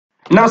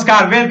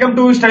नमस्कार, welcome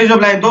to study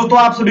job line. दोस्तों,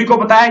 आप सभी को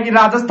पता है कि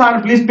राजस्थान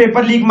पुलिस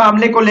पेपर लीक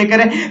मामले को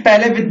लेकर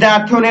पहले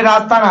विद्यार्थियों ने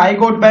Rajasthan high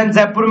court bench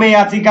Jaipur में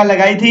याचिका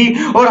लगाई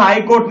थी और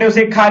हाई कोर्ट ने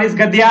उसे खारिज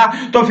कर दिया।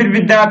 तो फिर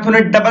विद्यार्थियों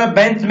ने डबल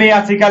बेंच में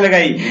याचिका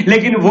लगाई,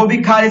 लेकिन वो भी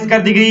खारिज कर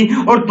दी गई।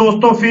 और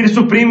दोस्तों, फिर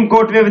सुप्रीम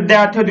कोर्ट में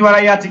विद्यार्थियों द्वारा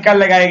याचिका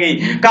लगाई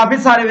गई। काफी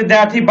सारे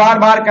विद्यार्थी बार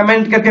बार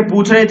कमेंट करके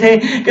पूछ रहे थे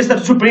कि सर,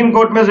 सुप्रीम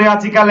कोर्ट में जो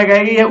याचिका लगाई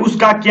गई है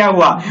उसका क्या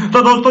हुआ।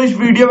 तो दोस्तों, इस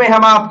वीडियो में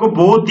हम आपको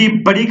बहुत ही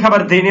बड़ी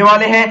खबर देने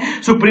वाले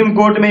हैं सुप्रीम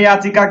कोर्ट में याचिका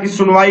की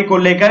सुनवाई को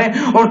लेकर।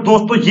 और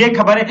दोस्तों, ये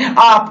खबर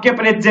आपके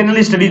अपने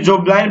चैनल स्टडी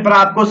जॉब लाइन पर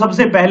आपको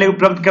सबसे पहले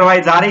उपलब्ध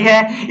करवाई जा रही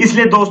है,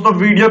 इसलिए दोस्तों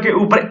वीडियो के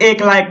ऊपर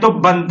एक लाइक तो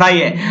बनता ही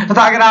है।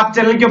 तथा अगर आप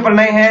चैनल के ऊपर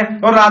नए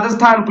हैं और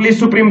Rajasthan police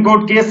supreme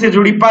court case से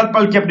जुड़ी पल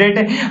पल की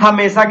अपडेट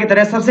हमेशा की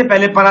तरह सबसे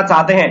पहले पाना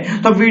चाहते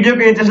हैं तो वीडियो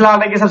के नीचे लाल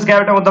रंग के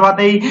सब्सक्राइब बटन को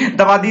दबाते ही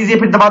दबा दीजिए।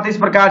 फिर दबाते इस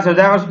प्रकार से हो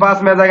जाएगा, उस पास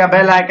में आ जाएगा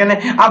बेल आइकन।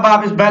 अब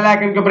आप इस बेल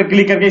आइकन के ऊपर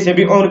क्लिक करके इसे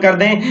भी ऑन कर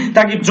दें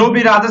ताकि जो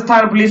भी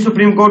राजस्थान पुलिस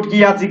सुप्रीम कोर्ट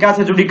की याचिका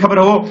से जुड़ी खबर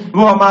हो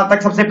वो हमारे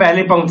तक सबसे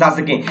पहले पहुंचा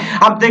सके।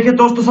 अब देखिए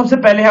दोस्तों, सबसे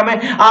पहले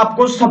हमें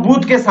आपको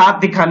सबूत के साथ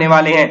दिखाने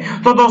वाले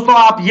हैं। तो दोस्तों,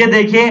 आप ये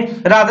देखिए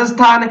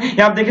राजस्थान,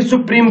 यहां देखिए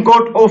supreme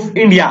court of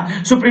India,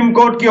 supreme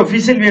court की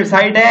ऑफिशियल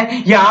वेबसाइट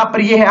है। यहां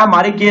पर ये है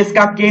हमारे केस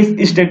का केस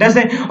स्टेटस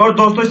है। और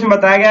दोस्तों, इसमें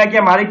बताया गया है कि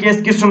हमारे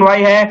केस की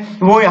सुनवाई है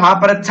वो यहां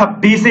पर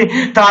 26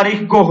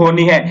 तारीख को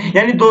होनी है।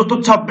 यानी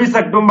दोस्तों 26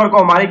 अक्टूबर को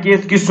हमारे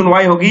केस की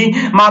सुनवाई होगी।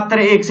 मात्र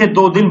 1 से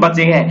 2 दिन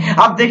बचे हैं।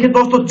 अब देखिए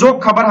दोस्तों, जो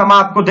खबर हम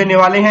आपको देने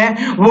वाले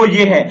हैं वो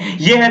ये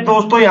है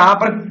दोस्तों यहां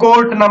पर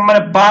कोर्ट नंबर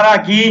 12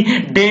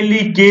 की डेली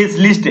केस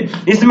लिस्ट।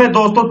 इसमें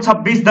दोस्तों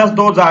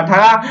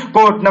 26/10/2018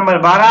 कोर्ट नंबर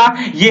 12,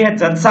 ये है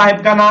जज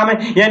साहब का नाम है।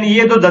 यानी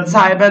ये दो जज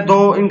साहब है,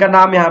 दो इनका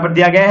नाम यहां पर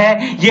दिया गया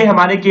है। ये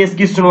हमारे केस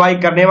की सुनवाई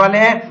करने वाले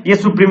हैं, ये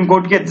सुप्रीम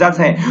कोर्ट के जज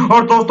हैं।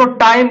 और दोस्तों,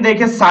 टाइम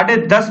देखिए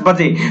 10:30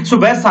 बजे,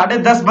 सुबह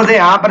 10:30 बजे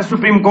यहां पर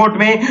सुप्रीम कोर्ट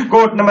में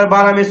कोर्ट नंबर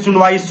 12 में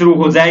सुनवाई शुरू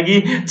हो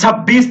जाएगी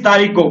 26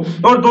 तारीख को।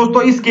 और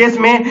दोस्तों, इस केस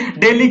में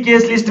डेली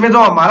केस लिस्ट में जो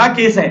हमारा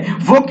केस है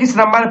वो किस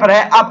नंबर पर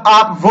है, अब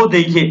आप वो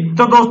देखिए।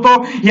 तो दोस्तों,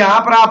 यहां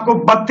पर आपको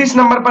 32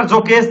 नंबर पर जो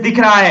केस दिख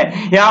रहा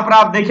है, यहां पर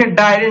आप देखिए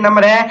डायरी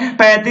नंबर है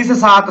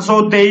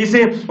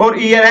 35,723 और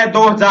ईयर है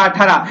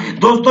 2018।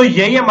 दोस्तों,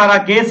 यही हमारा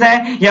केस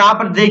है। यहां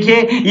पर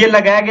देखिए ये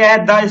लगाया गया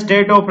है the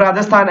state of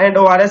Rajasthan and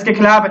ORS के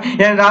खिलाफ,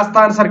 यानी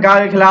राजस्थान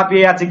सरकार के खिलाफ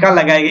ये याचिका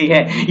लगाई गई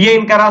है। ये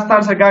इनका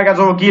राजस्थान सरकार का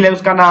जो वकील है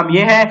उसका नाम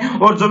ये है।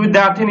 और जो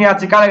विद्यार्थी ने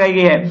याचिका लगाई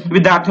गई है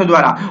विद्यार्थियों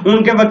द्वारा,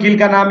 उनके वकील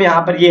का नाम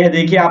यहां पर ये है,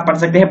 देखिए आप पढ़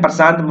सकते हैं,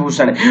 प्रशांत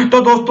भूषण। तो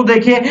दोस्तों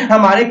देखिए,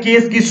 हमारे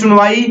केस की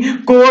सुनवाई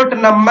कोर्ट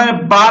नंबर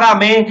 12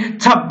 में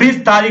 26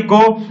 तारीख को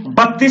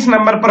 32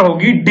 नंबर पर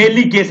होगी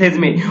डेली केसेज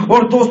में।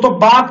 और दोस्तों,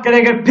 बात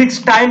करेंगे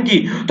फिक्स टाइम की,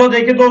 तो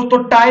देखिए दोस्तों,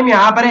 टाइम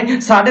यहां पर है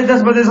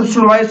 10:30 बजे से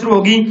सुनवाई शुरू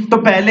होगी। तो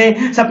पहले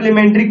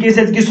सप्लीमेंट्री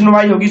केसेज की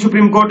सुनवाई होगी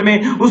सुप्रीम कोर्ट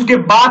में, उसके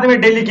बाद में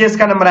डेली केस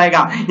का नंबर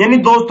आएगा। यानी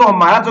दोस्तों,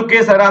 हमारा जो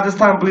केस है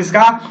राजस्थान पुलिस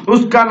का,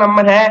 उसका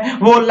नंबर है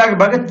वो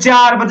लगभग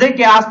 4 बजे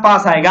के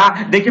आसपास आएगा।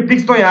 देखिए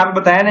फिक्स तो यहां पर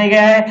बताया नहीं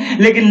गया है,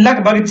 लेकिन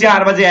लगभग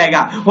 4 बजे आएगा।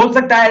 हो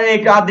सकता है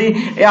एक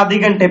आधी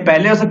घंटे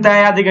पहले हो सकता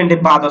है, आधे घंटे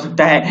बाद हो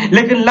सकता है,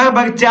 लेकिन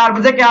लगभग 4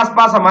 बजे के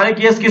आसपास हमारे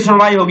केस की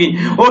सुनवाई होगी।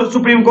 और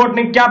सुप्रीम कोर्ट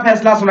ने क्या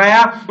फैसला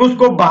सुनाया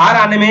उसको बाहर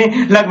आने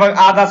में लगभग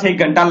आधा से 1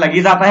 घंटा लग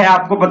ही जाता है,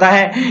 आपको पता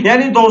है।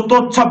 यानी दोस्तों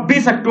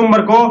 26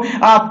 अक्टूबर को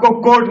आपको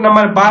कोर्ट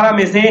नंबर 12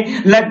 में से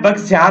लगभग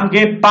शाम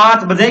के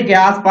 5 बजे के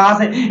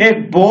आसपास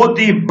एक बहुत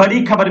ही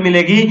बड़ी खबर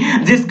मिलेगी,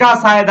 जिसका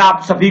शायद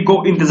आप सभी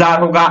को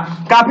इंतजार होगा।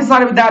 काफी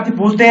सारे विद्यार्थी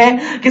पूछते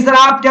हैं कि सर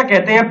आप क्या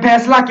कहते हैं,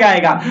 फैसला क्या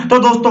आएगा। तो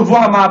दोस्तों, वो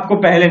हम आपको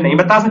पहले नहीं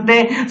बता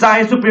सकते,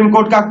 चाहे सुप्रीम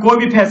कोर्ट का कोई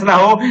भी फैसला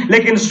हो,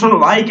 लेकिन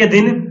सुनवाई के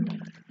दिन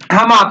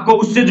हम आपको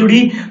उससे जुड़ी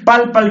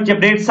पल पल की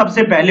अपडेट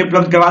सबसे पहले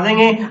उपलब्ध करवा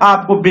देंगे।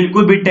 आपको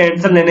बिल्कुल भी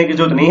टेंशन लेने की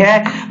जरूरत नहीं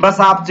है, बस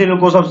आप चैनल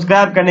को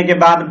सब्सक्राइब करने के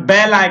बाद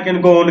बेल आइकन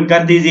को ऑन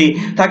कर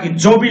दीजिए ताकि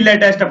जो भी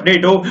लेटेस्ट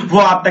अपडेट हो वो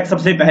आप तक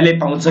सबसे पहले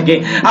पहुंच सके।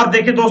 अब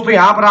देखिए दोस्तों,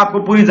 यहां पर आपको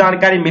पूरी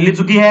जानकारी मिल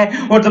चुकी है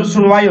और जब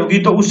सुनवाई होगी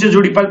तो उससे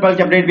जुड़ी पल पल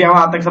की अपडेट भी हम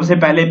आप तक सबसे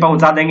पहले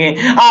पहुंचा देंगे।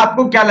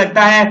 आपको क्या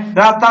लगता है,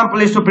 राजस्थान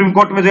पुलिस सुप्रीम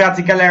कोर्ट में जो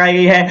याचिका लगाई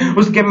गई है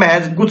उसके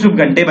महज कुछ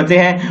घंटे बचे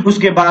हैं,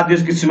 उसके बाद भी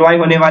उसकी सुनवाई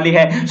होने वाली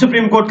है।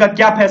 सुप्रीम कोर्ट का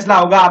क्या फैसला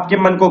होगा, आपके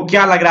मन को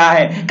क्या लग रहा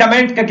है,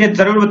 कमेंट करके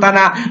जरूर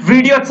बताना।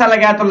 वीडियो अच्छा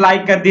लगा तो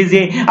लाइक कर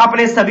दीजिए,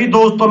 अपने सभी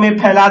दोस्तों में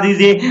फैला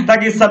दीजिए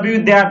ताकि सभी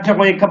विद्यार्थियों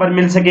को एक खबर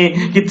मिल सके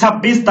कि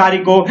 26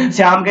 तारीख को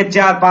शाम के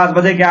 4-5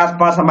 बजे के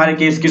आसपास हमारे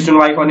केस की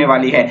सुनवाई होने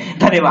वाली है।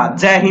 धन्यवाद।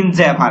 जय हिंद,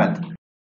 जय भारत।